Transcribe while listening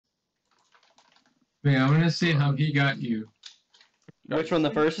Wait, I want to see how he got you. Which one,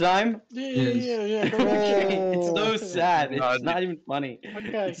 the first time? Yeah. Go It's so back. sad. It's not even funny.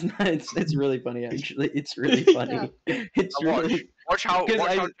 Okay. It's not. It's really funny actually. It's really funny. It's really. Watch how.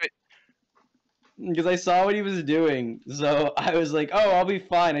 Because I saw what he was doing, so I was like, "Oh, I'll be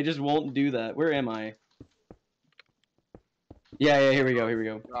fine. I just won't do that." Where am I? Yeah. Here we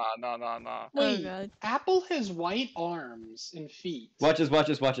go. Nah. Wait, God. Apple has white arms and feet. Watch this.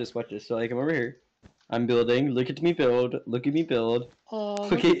 So I come over here. I'm building. Look at me build. Look at me build.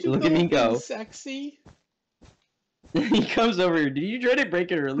 Look at me go. Sexy. He comes over here. Did you try to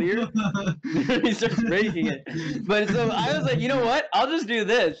break it earlier? He starts breaking it. But so I was like, you know what? I'll just do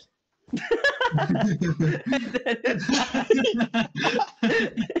this.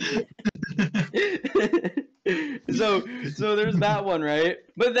 So there's that one, right?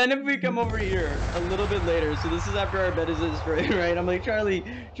 But then if we come over here a little bit later, so this is after our bed is right? I'm like, Charlie,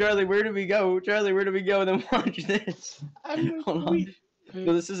 where do we go? And then watch this. Hold on.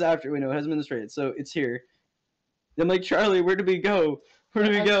 No, this is after. Wait, no, it hasn't been this right. So it's here. I'm like, Charlie, where do we go?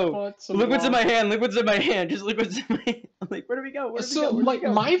 Look what's in my hand. Just look what's in my hand. I'm like, where do we go?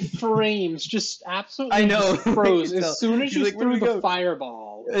 My frames just absolutely froze as soon as you threw the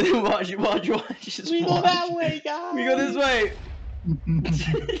fireball. Watch. We go that way, guys. We go this way.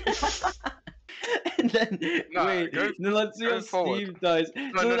 And then then let's see how Steve does.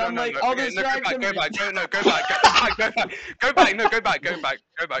 I'm like, I'll distract him. Go back. Come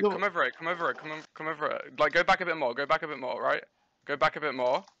over it. Like, go back a bit more. Right? Go back a bit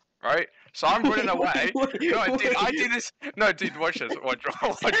more. Right? So I'm running away. No, dude, I do this. No, dude, watch this. Watch.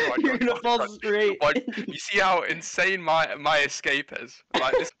 You're gonna fall straight. You see how insane my escape is?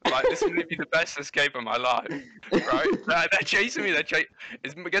 Like this is gonna be the best escape of my life. Right? They're chasing me.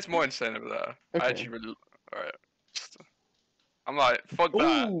 It gets more insane over there. Okay. I actually really. Alright. I'm like, fuck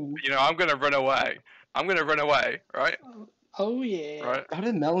that. You know, I'm gonna run away. Right? Oh yeah. Right? How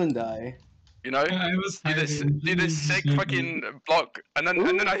did Melon die? You know, do this sick fucking block, and then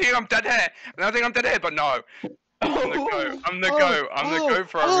I think I'm dead here, but no, I'm the go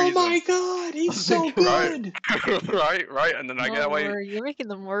for a reason. Oh my god, he's so good. right, and then I get away. You're making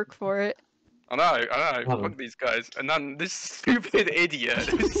them work for it. I know, fuck these guys, and then this stupid idiot,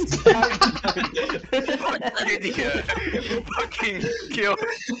 fucking kill.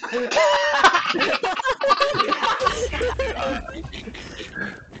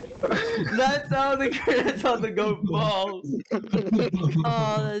 That's how the goat falls. That's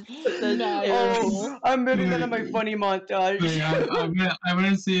Oh, I'm putting that in my funny montage. Wait, I'm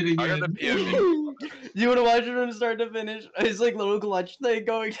gonna see it again. I got the POV. Do you want to watch it from start to finish? It's like little clutch thing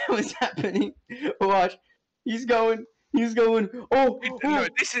going. What's happening? Watch. He's going. Oh, no,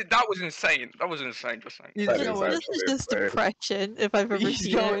 that was insane. Just saying. He's This going. is just depression, if I've ever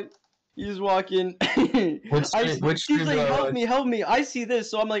seen it. He's walking. Which he's like, help me. I see this,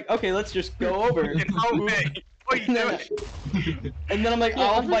 so I'm like, okay, let's just go over. Help me. What are you doing? And then I'm like,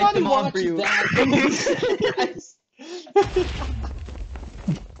 I'll fight them on for you.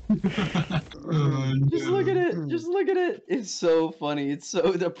 Just look at it. It's so funny. It's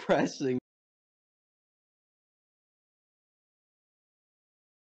so depressing.